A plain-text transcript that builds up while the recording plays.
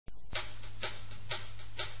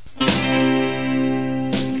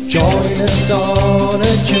Join us on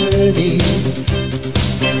a journey,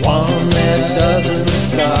 one that doesn't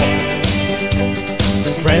stop.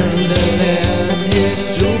 Brendan and his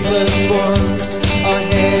super swans are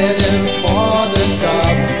heading for the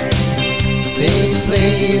top. They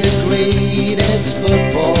play the greatest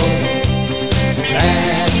football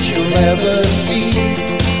that you'll ever see.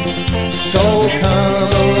 So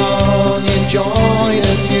come along and join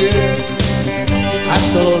us here at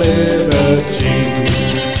the Liberty.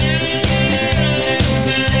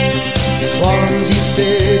 Swansea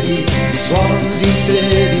City, Swansea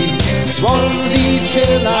City, Swansea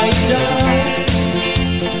till I die.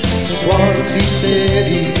 Swansea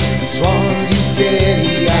City, Swansea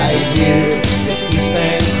City, I hear the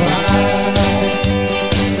Eastman cry.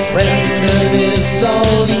 Brendan is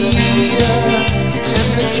our leader, and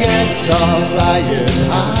the Jacks are flying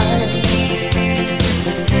high.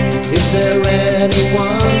 Is there any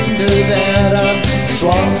wonder that I'm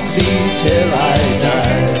Swansea till I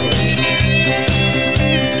die?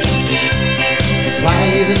 Fly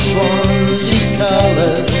the Swansea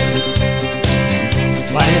colours,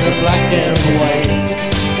 fly the black and white.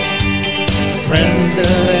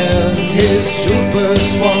 Brendan and his super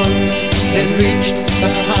swans can reach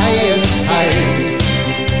the highest height.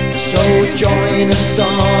 So join us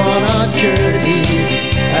on our journey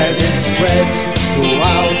as it spreads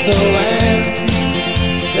throughout the land.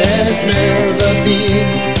 There's never been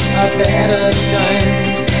a better time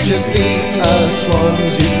to be a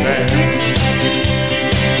Swansea fan.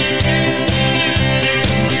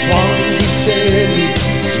 Swansea City,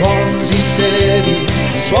 Swansea City,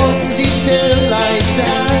 Swansea till I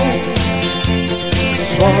die.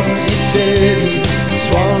 Swansea City,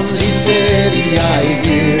 Swansea City, I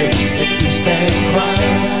hear the Eastman cry.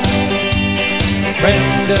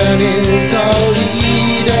 Brendan is our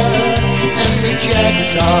leader, and the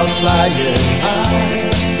Jacks are flying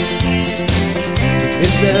high.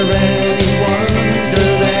 Is there any wonder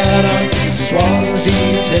that I'm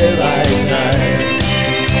Swansea till I die?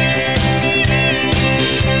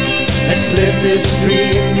 Let's live this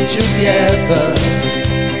dream together,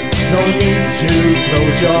 no need to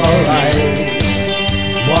close your eyes.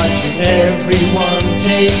 Watch everyone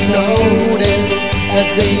take notice as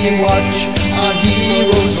they watch our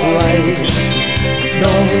heroes rise.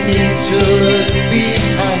 No need to look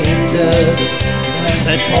behind us,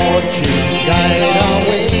 let fortune guide our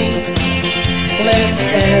way. Let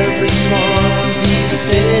every Swansea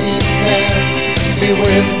City fan be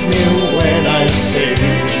with me when I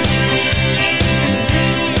sing.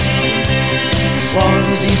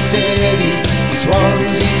 Swansea City,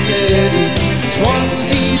 Swansea City,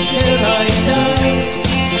 Swansea till I die.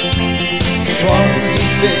 Swansea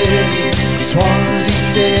City, Swansea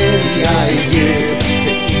City, I hear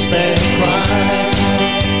the Eastman cry.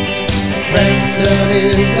 Brendan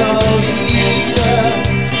is our leader,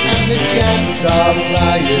 and the Jacks are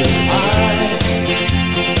flying high.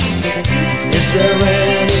 Is there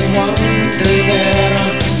any wonder that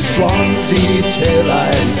I'm Swansea till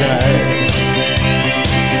I die?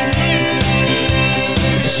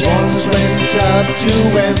 Swans went up to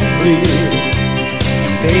Wembley,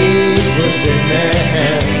 papers in their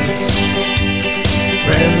hands.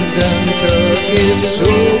 Brendan took his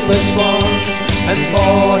super swans and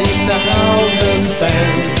 40,000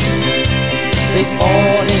 fans. They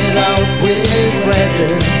fought it out with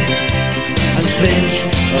Brendan and clinched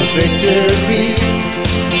a victory.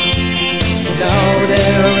 Now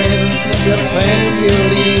they're in the Premier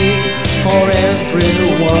League for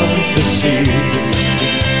everyone to see.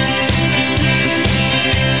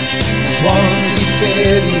 Swansea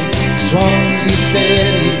City, Swansea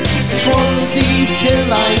City, Swansea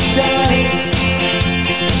till I die.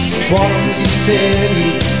 Swansea City,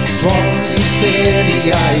 Swansea City,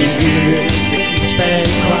 I hear the Eastman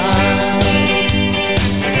cry.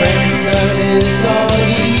 Brendan is our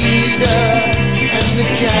leader, and the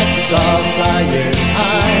Jacks are flying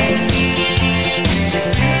high.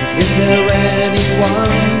 Is there any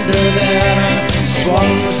wonder that I'm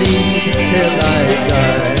Swansea till I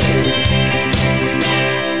die?